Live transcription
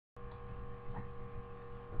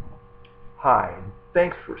Hi, and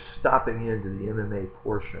thanks for stopping into the MMA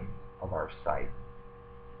portion of our site.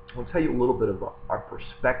 I'll tell you a little bit about our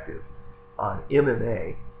perspective on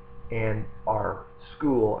MMA and our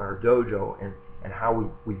school, our dojo, and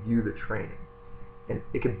how we view the training. And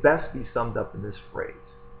it can best be summed up in this phrase: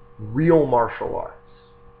 real martial arts,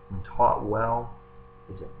 when taught well,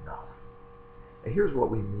 is enough. And here's what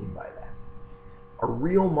we mean by that. A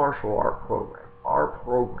real martial art program, our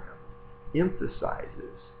program,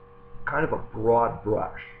 emphasizes kind of a broad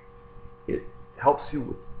brush. It helps you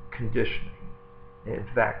with conditioning, and in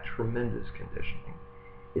fact, tremendous conditioning.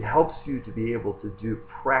 It helps you to be able to do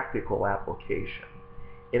practical application.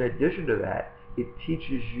 In addition to that, it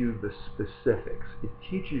teaches you the specifics. It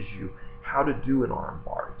teaches you how to do an arm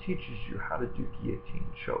bar. It teaches you how to do guillotine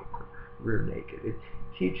choke or rear naked. It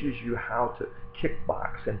teaches you how to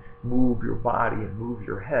kickbox and move your body and move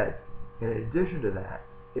your head. And in addition to that,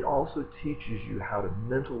 it also teaches you how to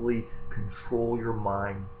mentally control your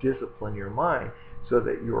mind, discipline your mind, so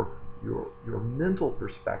that your mental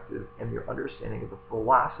perspective and your understanding of the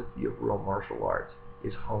philosophy of real martial arts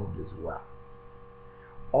is honed as well.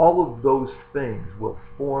 All of those things will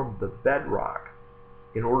form the bedrock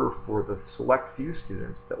in order for the select few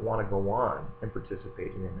students that want to go on and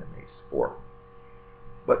participate in MMA sport.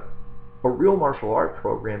 But a real martial art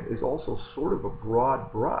program is also sort of a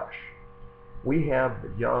broad brush. We have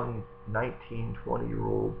the young 19,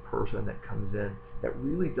 20-year-old person that comes in that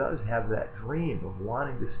really does have that dream of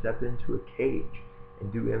wanting to step into a cage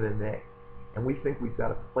and do MMA. And we think we've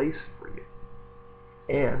got a place for you.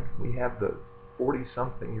 And we have the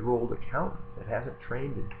 40-something-year-old accountant that hasn't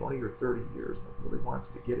trained in 20 or 30 years and really wants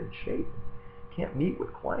to get in shape. Can't meet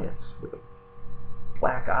with clients with a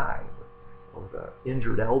black eye or with an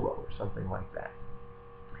injured elbow or something like that.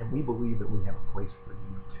 And we believe that we have a place for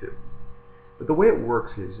you too. But the way it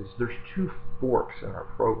works is there's two forks in our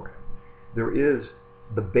program. There is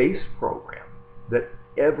the base program that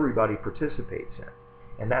everybody participates in.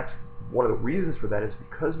 And that's one of the reasons for that is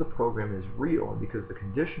because the program is real and because the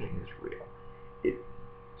conditioning is real. It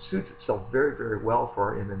suits itself very, very well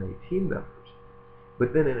for our MMA team members.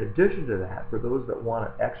 But then in addition to that, for those that want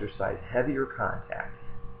to exercise heavier contact,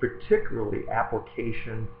 particularly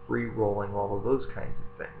application, free rolling, all of those kinds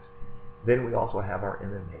of things, then we also have our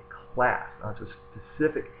MMA class. Now, it's a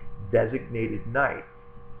specific designated night,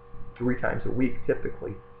 3 times a week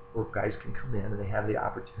typically, where guys can come in and they have the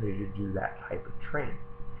opportunity to do that type of training.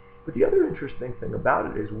 But the other interesting thing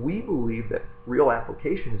about it is we believe that real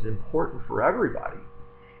application is important for everybody.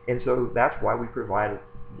 And so that's why we provide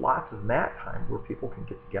lots of mat time where people can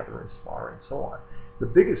get together and spar and so on. The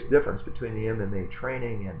biggest difference between the MMA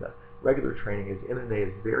training and the regular training is MMA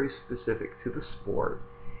is very specific to the sport,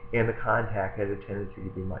 and the contact has a tendency to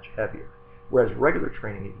be much heavier. Whereas regular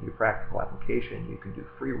training, you can do practical application, you can do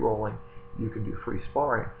free rolling, you can do free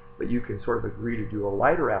sparring, but you can sort of agree to do a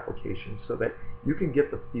lighter application so that you can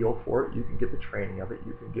get the feel for it, you can get the training of it,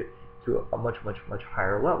 you can get to a much, much, much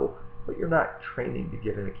higher level, but you're not training to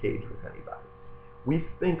get in a cage with anybody. We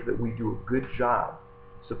think that we do a good job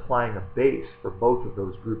supplying a base for both of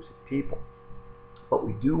those groups of people. But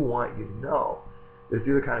we do want you to know that if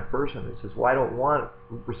you're the kind of person that says, well, I don't want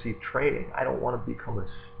to receive training, I don't want to become a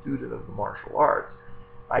student of the martial arts,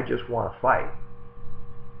 I just want to fight.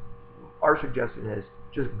 Our suggestion is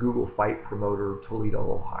just Google Fight Promoter Toledo,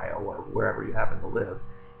 Ohio, or wherever you happen to live,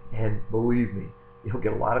 and believe me, you'll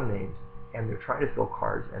get a lot of names, and they're trying to fill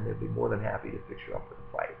cards, and they'll be more than happy to fix you up with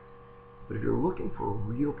a fight. But if you're looking for a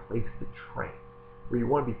real place to train, where you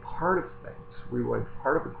want to be part of things, where you want to be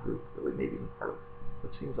part of a group, really maybe even part of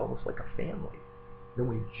what seems almost like a family, then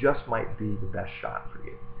we just might be the best shot for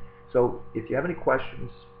you. So if you have any questions,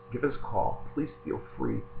 give us a call. Please feel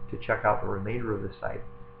free to check out the remainder of the site,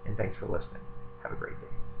 and thanks for listening. Have a great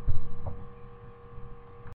day.